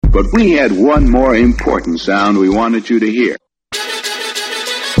But we had one more important sound we wanted you to hear.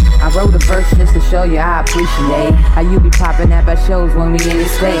 I wrote a verse just to show you I appreciate how you be popping up at shows when we in your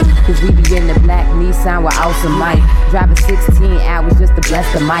state. Cause we be in the black Nissan with awesome mic, driving 16 hours just to bless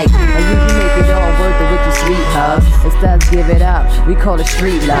the mic. And you make it all worth it with your sweet hugs. It does give it up, we call it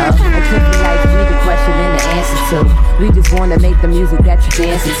street love. And KIN4LIFE, read the question and the answer to. We just wanna make the music that you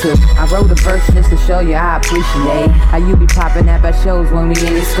dancing to. I wrote a verse just to show you I appreciate how you be popping up at shows when we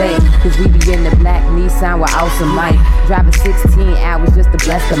in your state. Cause we be in the black Nissan with awesome mic, driving 16 hours just to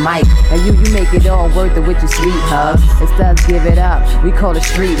bless the mic. And you make it all worth it with your sweet hugs. It does give it up, we call it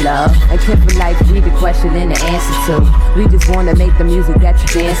street love. And KIN4LIFE, read the question and the answer to. We just wanna make the music that you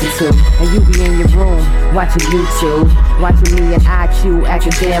dancing to. And you be in your room, watching YouTube, watching me and IQ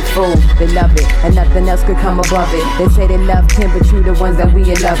acting damn fool. They love it, and nothing else could come above it. They say they love Kim, but you the ones that we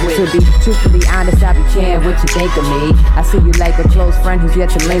in love with. To be truthfully honest, I be caring what you think of me. I see you like a close friend who's yet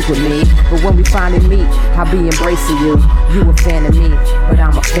to link with me. But when we finally meet, I'll be embracing you. You a fan of me, but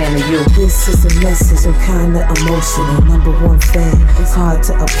I'm a fan of you. This is a message, I'm kinda emotional. Number one fan, it's hard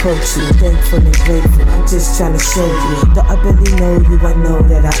to approach you. Thankful and grateful, I'm just trying to show you. Though I barely know you, I know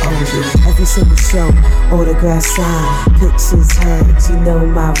that I owe you. Every single show, autograph sign, pictures, hugs, you know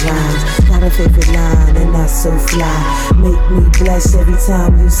my rhymes. Got a favorite line, and that's so fly. Make me blush every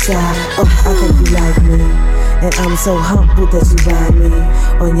time you sigh. Oh, I think you like me, and I'm so humbled that you buy me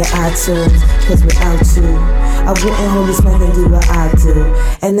on your iTunes. Cause without you, I wouldn't hold this mic and do what I do.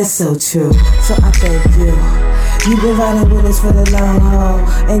 And that's so true, so I thank you. You've been riding with us for the long haul,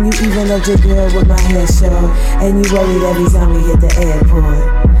 and you even loved your girl with my hair short. And you worried every time we hit the airport.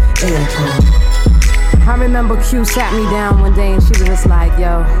 I remember Q sat me down one day and she was just like,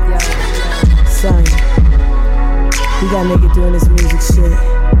 yo, son, you gotta make it doing this music shit.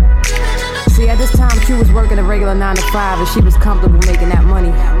 See, at this time Q was working a regular 9 to 5 and she was comfortable making that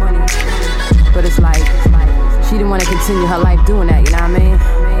money. But it's like, she didn't want to continue her life doing that, you know what I mean?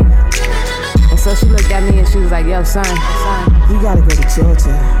 And so she looked at me and she was like, yo, son, we gotta go to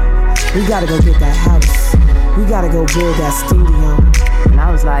Georgia. We gotta go get that house. We gotta go build that studio. And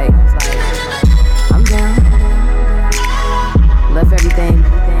I was like, I'm down. Left everything,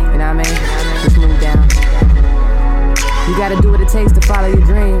 you know what I mean? Just moved down. You gotta do what it takes to follow your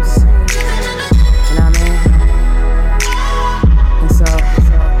dreams, you know what I mean? And so,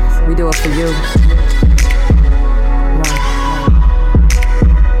 we do it for you.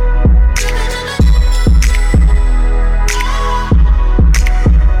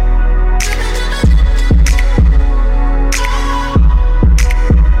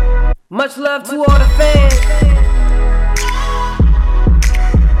 Much love to all the fans.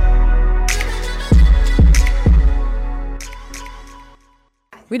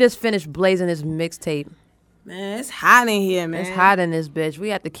 We just finished blazing this mixtape. Man, it's hot in here, man. It's hot in this bitch.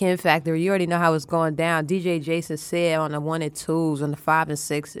 We at the Kin Factory. You already know how it's going down. DJ Jai Syncere on the 1 and 2s, on the 5 and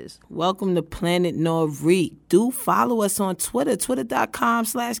 6s. Welcome to Planet Noriq. Do follow us on Twitter,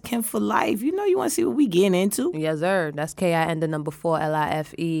 twitter.com/KIN4LIFE. You know you want to see what we getting into. Yes, sir. That's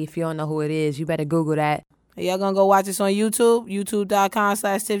KIN4LIFE. If you don't know who it is, you better Google that. Hey, y'all gonna go watch us on YouTube?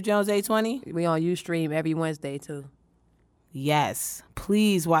 YouTube.com/TiffJones820. We on Ustream every Wednesday, too. Yes.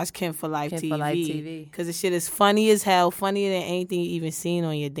 Please watch KIN4LIFE TV. Because the shit is funny as hell. Funnier than anything you even seen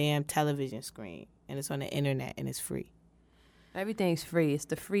on your damn television screen. And it's on the internet and it's free. Everything's free. It's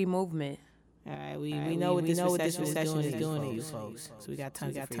the free movement. All right, we know what this recession is doing to you folks. So we got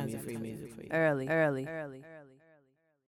tons of free music for you. Early.